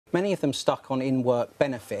many of them stuck on in-work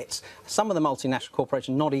benefits, some of the multinational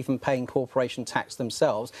corporations not even paying corporation tax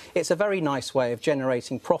themselves. It's a very nice way of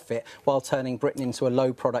generating profit while turning Britain into a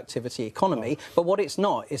low productivity economy. But what it's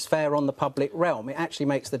not is fair on the public realm. It actually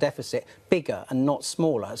makes the deficit bigger and not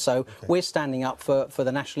smaller. So we're standing up for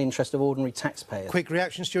the national interest of ordinary taxpayers. Quick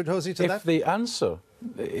reaction, Stewart Hosie, to that? If the answer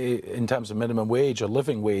in terms of minimum wage or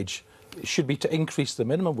living wage should be to increase the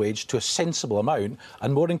minimum wage to a sensible amount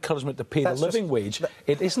and more encouragement to pay the living wage.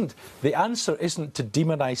 It isn't. The answer isn't to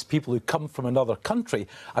demonise people who come from another country.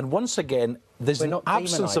 And once again, there's an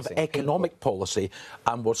absence of economic policy,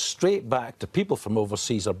 and we're straight back to people from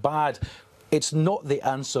overseas are bad. It's not the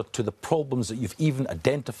answer to the problems that you've even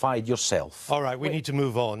identified yourself. All right, we need to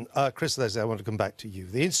move on. Chris Leslie, I want to come back to you.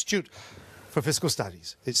 The Institute for Fiscal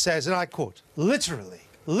Studies, it says, and I quote, literally,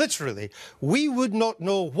 we would not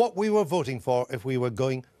know what we were voting for if we were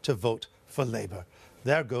going to vote for Labour.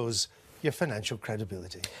 There goes your financial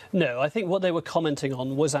credibility. No, I think what they were commenting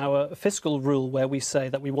on was our fiscal rule, where we say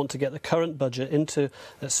that we want to get the current budget into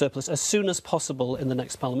surplus as soon as possible in the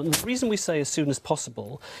next Parliament. And the reason we say as soon as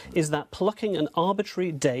possible is that plucking an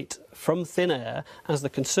arbitrary date from thin air, as the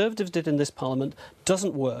Conservatives did in this Parliament,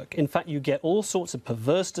 doesn't work. In fact, you get all sorts of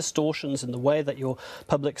perverse distortions in the way that your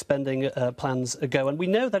public spending plans go. And we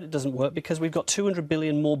know that it doesn't work because we've got 200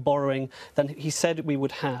 billion more borrowing than he said we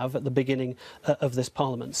would have at the beginning of this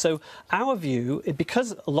Parliament. So our view,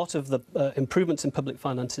 because a lot of the improvements in public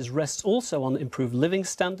finances rests also on improved living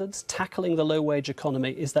standards, tackling the low-wage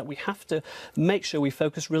economy, is that we have to make sure we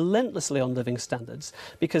focus relentlessly on living standards,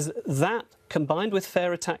 because that, combined with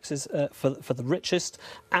fairer taxes for the richest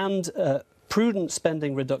and prudent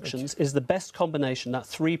spending reductions, is the best combination, that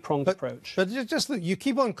three-pronged approach. But just look, you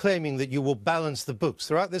keep on claiming that you will balance the books.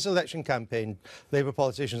 Throughout this election campaign, Labour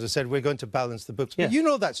politicians have said we're going to balance the books. But you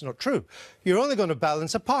know that's not true. You're only going to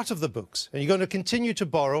balance a part of the books, and you're going to continue to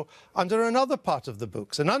borrow under another part of the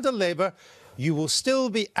books. And under Labour, you will still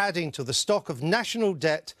be adding to the stock of national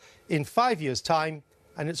debt in 5 years' time,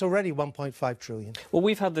 and it's already 1.5 trillion. Well,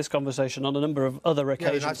 we've had this conversation on a number of other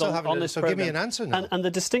occasions on this so programme. give me an answer now. And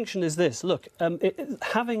the distinction is this. Look,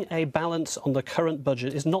 having a balance on the current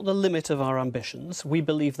budget is not the limit of our ambitions. We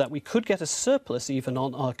believe that we could get a surplus even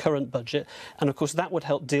on our current budget, and of course that would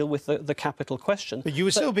help deal with the capital question. But you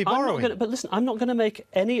would still be borrowing. But listen, I'm not going to make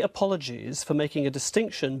any apologies for making a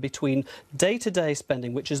distinction between day-to-day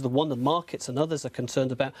spending, which is the one the markets and others are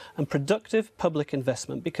concerned about, and productive public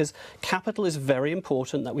investment, because capital is very important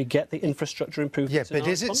that we get the infrastructure improvements. Yeah, but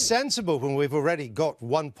is it sensible, when we've already got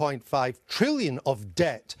 1.5 trillion of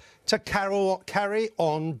debt, to carry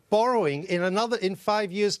on borrowing in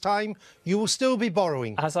 5 years' time? You will still be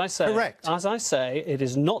borrowing. As I say, correct. As I say, it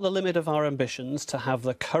is not the limit of our ambitions to have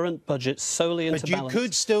the current budget solely into balance. But you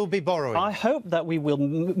could still be borrowing. I hope that we will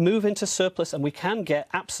move into surplus, and we can get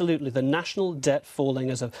absolutely the national debt falling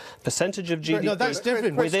as a percentage of GDP. No, that's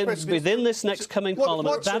different. Within this next coming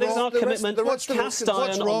Parliament. That is our commitment. Cast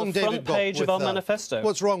iron on the front page of our manifesto.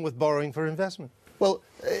 What's wrong with borrowing for investment? Well,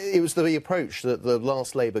 it was the approach that the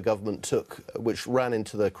last Labour government took, which ran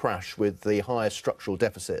into the crash with the highest structural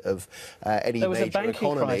deficit of any major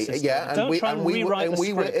economy. Yeah, and we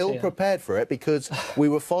were ill prepared for it, because we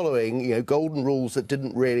were following, golden rules that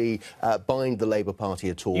didn't really bind the Labour Party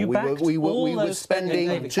at all. We were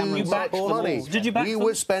spending too much money. Did you back We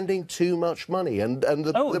were spending too much money, and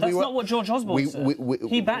that's not what George Osborne said.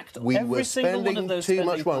 He backed every single one of those too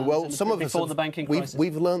much money. Well, plans some of us before the banking crisis.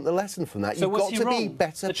 We've learnt the lesson from that. So You've got to be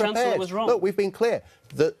better the prepared. Chancellor was wrong. Look, we've been clear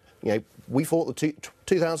that we fought the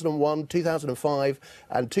 2001, 2005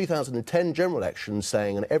 and 2010 general elections,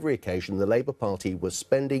 saying on every occasion the Labour Party was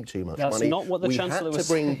spending too much money. That's not what the Chancellor was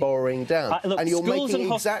saying. We had to bring borrowing down. Look, and you're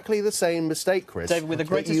making exactly the same mistake, Chris, David, with the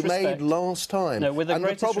greatest that you made last time. No, with the and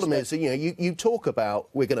the problem is that, you talk about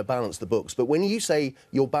we're going to balance the books, but when you say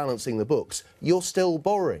you're balancing the books, you're still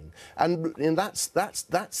borrowing. And that's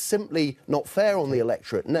simply not fair on the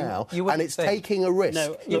electorate now, and it's taking a risk.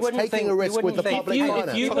 No, it's taking a risk with the public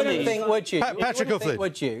finance. You wouldn't think, would you? Patrick O'Flynn.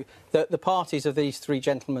 Would you, that the parties of these three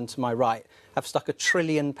gentlemen to my right have stuck £1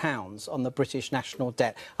 trillion on the British national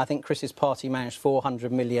debt? I think Chris's party managed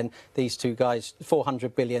 400 million. These two guys,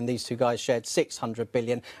 400 billion. These two guys shared 600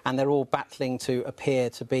 billion, and they're all battling to appear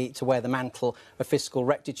to wear the mantle of fiscal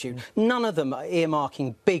rectitude. None of them are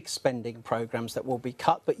earmarking big spending programmes that will be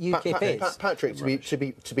cut, but UKIP is. Patrick,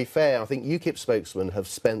 to be fair, I think UKIP spokesmen have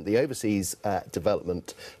spent the overseas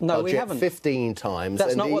development budget 15 times.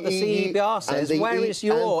 That's not what the CEBR says. Where is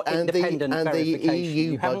your independent verification? And the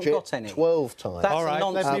EU you haven't budget got any. 12 12 times. That's All right,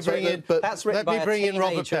 nonsense. let me bring in, That's written by a Robert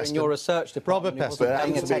teenager in Peston. your research department. Robert who wasn't Peston.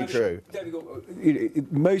 paying attention. True.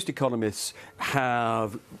 Most economists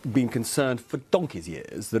have been concerned for donkey's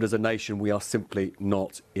years that as a nation we are simply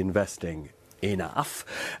not investing enough.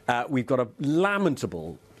 We've got a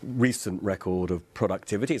lamentable recent record of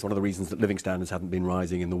productivity. It's one of the reasons that living standards haven't been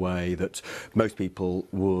rising in the way that most people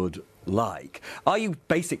would like. Are you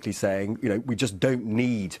basically saying, we just don't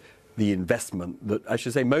need the investment that, I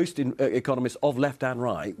should say, most economists of left and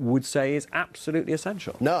right would say is absolutely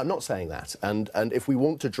essential? No, I'm not saying that. And if we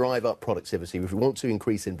want to drive up productivity, if we want to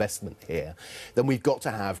increase investment here, then we've got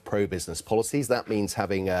to have pro-business policies. That means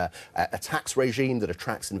having a tax regime that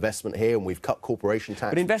attracts investment here, and we've cut corporation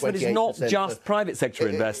tax. But investment is not just private sector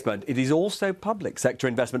investment. It is also public sector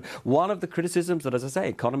investment. One of the criticisms that, as I say,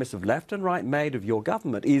 economists of left and right made of your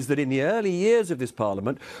government is that in the early years of this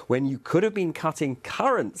Parliament, when you could have been cutting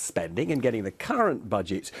current spending and getting the current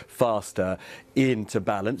budget faster into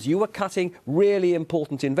balance, you were cutting really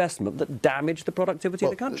important investment that damaged the productivity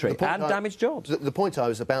of the country and damaged jobs. The point I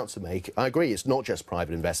was about to make, I agree, it's not just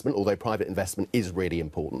private investment, although private investment is really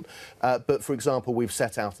important. But, for example, we've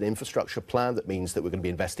set out an infrastructure plan that means that we're going to be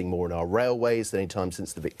investing more in our railways than any time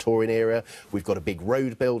since the Victorian era. We've got a big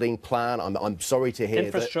road building plan. I'm sorry to hear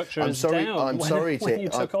infrastructure that... is down when you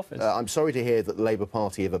took office. I'm sorry to hear that the Labour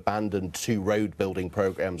Party have abandoned 2 road building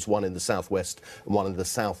programmes, one in the southwest and one in the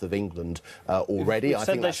south of England already. I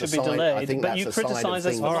think they should be delayed, but you criticise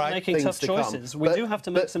us for not making tough choices. We do have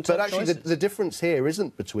to make some tough choices. But actually, the difference here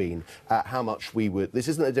isn't between how much we would... This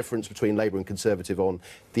isn't a difference between Labour and Conservative on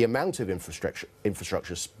the amount of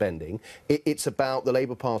infrastructure spending. It's about the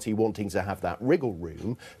Labour Party wanting to have that wriggle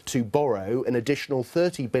room to borrow an additional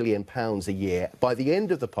 £30 billion a year by the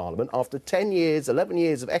end of the Parliament, after 10 years, 11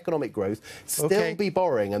 years of economic growth, still be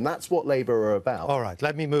borrowing, and that's what Labour are about. All right,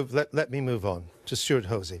 let me move on to Stewart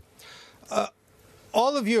Hosie.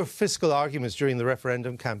 All of your fiscal arguments during the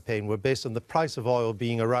referendum campaign were based on the price of oil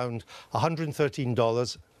being around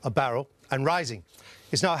 $113 a barrel and rising.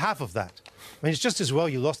 It's now half of that. I mean, it's just as well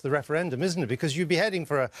you lost the referendum, isn't it? Because you'd be heading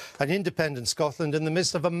for an independent Scotland in the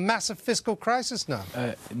midst of a massive fiscal crisis now.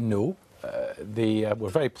 No. We're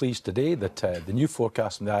very pleased today that the new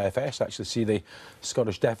forecast from the IFS actually see the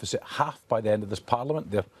Scottish deficit half by the end of this Parliament.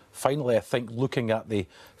 They're finally, I think, looking at the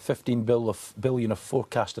 $15 billion of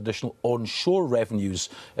forecast additional onshore revenues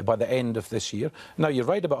by the end of this year. Now, you're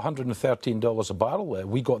right about $113 a barrel.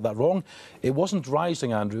 We got that wrong. It wasn't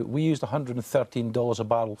rising, Andrew. We used $113 a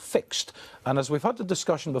barrel fixed. And as we've had the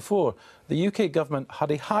discussion before, the UK government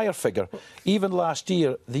had a higher figure. Even last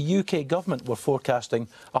year, the UK government were forecasting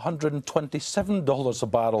 $127 a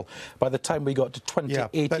barrel by the time we got to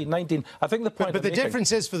 2018-19. I think the point. But the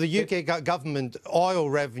difference is, for the UK government, oil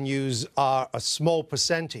revenues are a small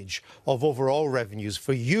percentage of overall revenues.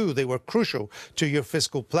 For you, they were crucial to your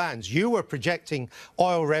fiscal plans. You were projecting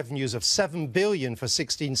oil revenues of $7 billion for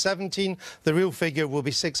 16-17. The real figure will be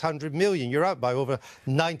 $600 million. You're out by over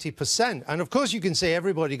 90%. And of course, you can say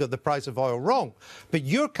everybody got the price of oil wrong, but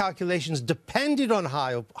your calculations depended on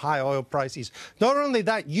high oil prices. Not only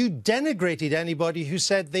that, you denigrated anybody who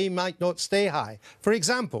said they might not stay high. For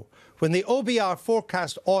example, when the OBR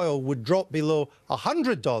forecast oil would drop below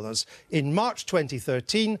 $100 in March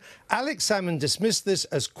 2013, Alex Salmond dismissed this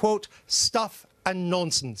as, quote, stuff and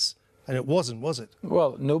nonsense. And it wasn't, was it?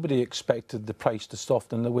 Well, nobody expected the price to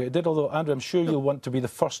soften the way it did, although, Andrew, I'm sure you'll want to be the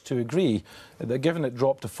first to agree that given it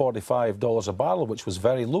dropped to $45 a barrel, which was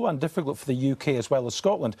very low and difficult for the UK as well as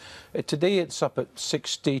Scotland, today it's up at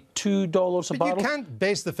 $62 a barrel. You can't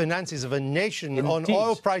base the finances of a nation on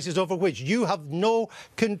oil prices over which you have no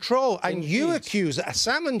control. And you accuse,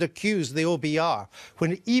 Salmond accused the OBR,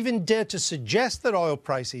 when it even dared to suggest that oil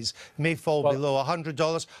prices may fall below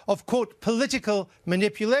 $100, of, quote, political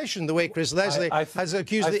manipulation, the way Chris Leslie has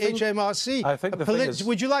accused the HMRC. I think the thing is,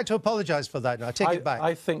 would you like to apologise for that now? Take it back.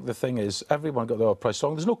 I think the thing is, everyone got the oil price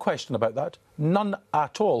wrong. There's no question about that. None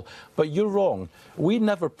at all. But you're wrong. We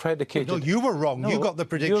never predicated... No, you were wrong. You got the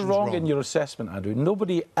predictions wrong. You're wrong in your assessment, Andrew.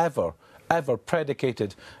 Nobody ever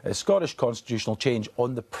predicated a Scottish constitutional change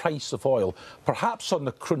on the price of oil, perhaps on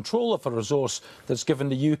the control of a resource that's given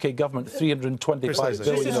the UK government $325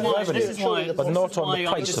 billion of revenue, but not on the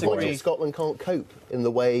price of oil. Scotland can't cope in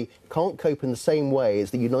the same way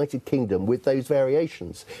as the United Kingdom with those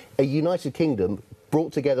variations. A United Kingdom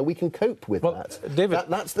brought together, we can cope with that. David,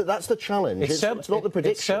 that's the challenge. It's not the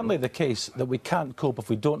prediction. It's certainly the case that we can't cope if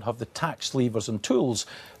we don't have the tax levers and tools.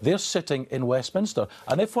 They're sitting in Westminster.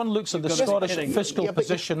 And if one looks at the Scottish fiscal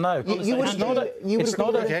position now, it's not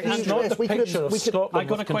a picture of Scotland. I've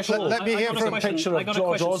got a question. Let me hear from a picture of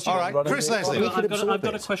George Osborne. All right, Chris Leslie. I've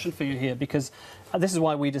got a question for you here, because this is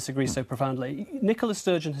why we disagree so profoundly. Nicola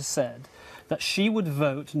Sturgeon has said that she would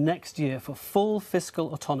vote next year for full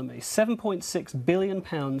fiscal autonomy, £7.6 billion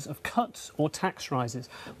of cuts or tax rises.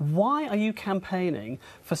 Why are you campaigning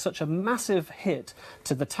for such a massive hit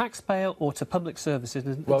to the taxpayer or to public services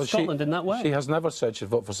in Scotland in that way? She has never said she'd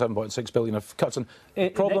vote for £7.6 billion of cuts. And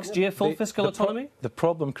next year, full fiscal autonomy? The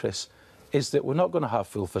problem, Chris, is that we're not going to have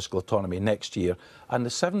full fiscal autonomy next year. And the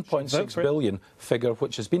 £7.6 billion figure,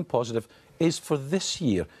 which has been positive, is for this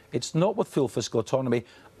year. It's not with full fiscal autonomy,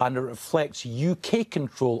 and it reflects UK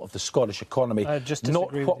control of the Scottish economy,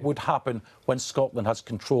 not what would happen when Scotland has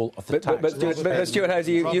control of the tax. But Stewart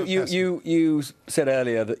Hosie, you said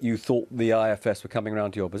earlier that you thought the IFS were coming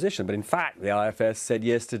around to your position, but in fact the IFS said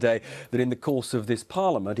yesterday that in the course of this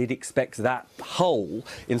Parliament it expects that hole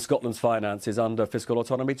in Scotland's finances under fiscal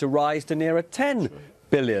autonomy to rise to nearer £10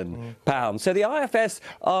 billion. So the IFS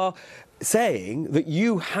are saying that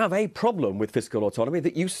you have a problem with fiscal autonomy,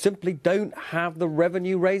 that you simply don't have the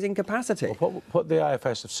revenue-raising capacity. Well, what the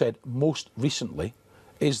IFS have said most recently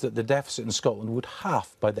is that the deficit in Scotland would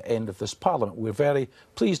halve by the end of this Parliament. We're very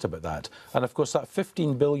pleased about that. And, of course, that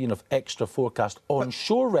 £15 billion of extra forecast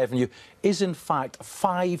onshore revenue is, in fact,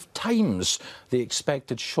 5 times the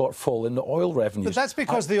expected shortfall in the oil revenues. But that's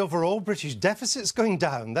because the overall British deficit's going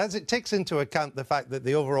down. It takes into account the fact that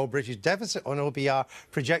the overall British deficit on OBR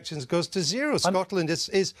projections goes to zero. Scotland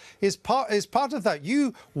is part of that.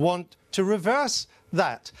 You want to reverse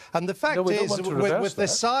that. And the fact is, with the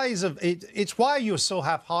size of it, it's why you're so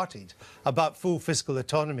half-hearted about full fiscal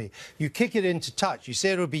autonomy. You kick it into touch. You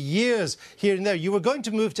say it'll be years here and there. You were going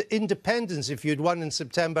to move to independence if you'd won in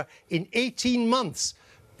September in 18 months.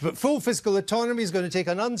 But full fiscal autonomy is going to take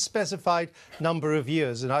an unspecified number of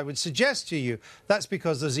years. And I would suggest to you that's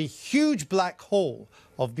because there's a huge black hole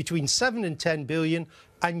of between 7 and 10 billion.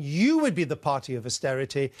 And you would be the party of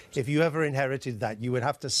austerity if you ever inherited that. You would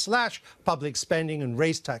have to slash public spending and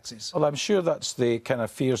raise taxes. Well, I'm sure that's the kind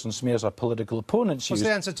of fears and smears our political opponents use. What's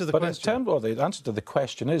the answer to the question? The answer to the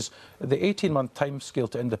question is the 18-month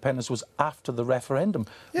timescale to independence was after the referendum.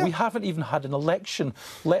 Yeah. We haven't even had an election,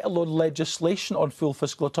 let alone legislation on full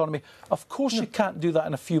fiscal autonomy. Of course you can't do that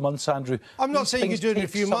in a few months, Andrew. I'm not saying you do it in a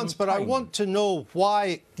few months, but I want to know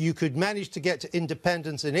why you could manage to get to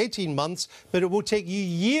independence in 18 months, but it will take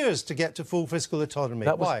you years to get to full fiscal autonomy.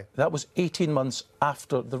 Why? That was 18 months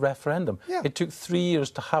after the referendum. Yeah. It took 3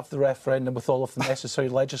 years to have the referendum with all of the necessary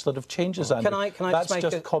legislative changes, Andrew. That's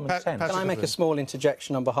just common sense. Can I make a small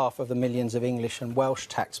interjection on behalf of the millions of English and Welsh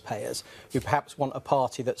taxpayers who perhaps want a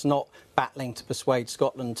party that's not battling to persuade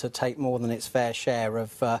Scotland to take more than its fair share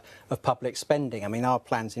of public spending? I mean, our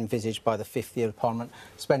plans envisaged by the 5th year of Parliament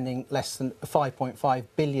spending less than 5.5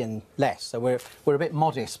 billion less. So we're a bit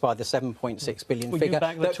modest by the 7.6 billion figure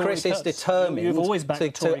that Chris is determined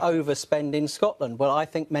to overspend in Scotland. Well, I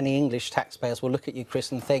think many English taxpayers will look at you,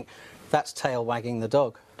 Chris, and think that's tail wagging the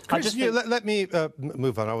dog. Chris, let me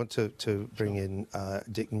move on. I want to bring in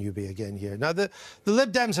Dick Newby again here. Now, the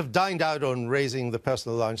Lib Dems have dined out on raising the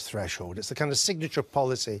personal allowance threshold. It's the kind of signature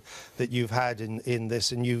policy that you've had in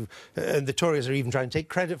this, and the Tories are even trying to take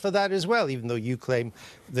credit for that as well, even though you claim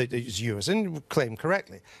that it's yours, and you claim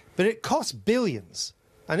correctly. But it costs billions.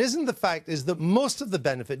 And isn't the fact is that most of the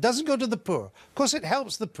benefit doesn't go to the poor. Of course, it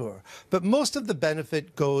helps the poor, but most of the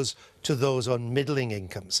benefit goes to those on middling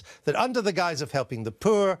incomes. That under the guise of helping the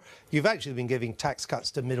poor, you've actually been giving tax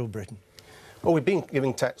cuts to Middle Britain. Well, we've been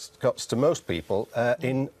giving tax cuts to most people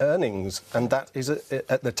in earnings, and that is,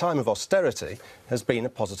 at the time of austerity, has been a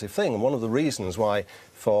positive thing. And one of the reasons why,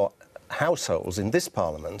 for households in this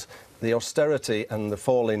Parliament, the austerity and the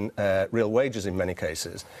fall in real wages in many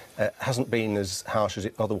cases hasn't been as harsh as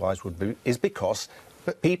it otherwise would be, is because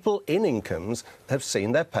people in incomes have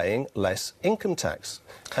seen they're paying less income tax.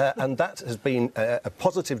 And that has been a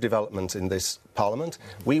positive development in this Parliament.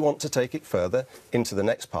 We want to take it further into the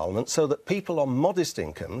next Parliament so that people on modest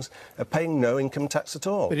incomes are paying no income tax at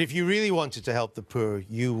all. But if you really wanted to help the poor,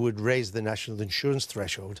 you would raise the national insurance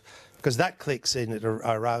threshold, because that clicks in at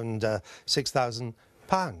around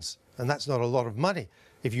 £6,000. And that's not a lot of money.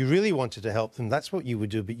 If you really wanted to help them, that's what you would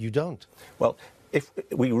do, but you don't. Well, if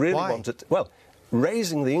we really wanted... Well,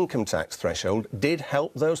 raising the income tax threshold did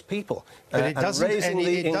help those people. But it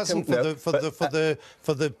doesn't,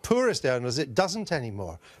 for the poorest earners, it doesn't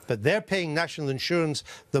anymore. But they're paying national insurance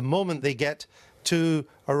the moment they get to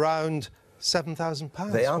around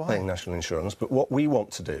 £7,000. They are Why? paying national insurance, but what we want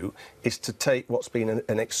to do is to take what's been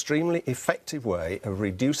an extremely effective way of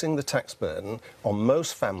reducing the tax burden on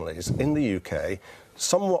most families in the UK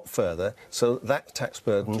somewhat further, so that tax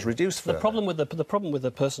burden's reduced further. The problem with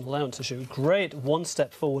the personal allowance issue, great one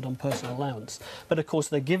step forward on personal allowance, but of course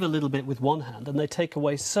they give a little bit with one hand and they take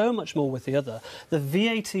away so much more with the other. The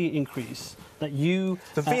VAT increase that you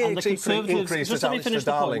the VAT and the Conservatives, increase just that let me finish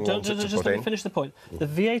the point. Just let me finish the point. The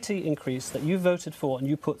VAT increase that you voted for and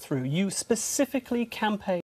you put through, you specifically campaigned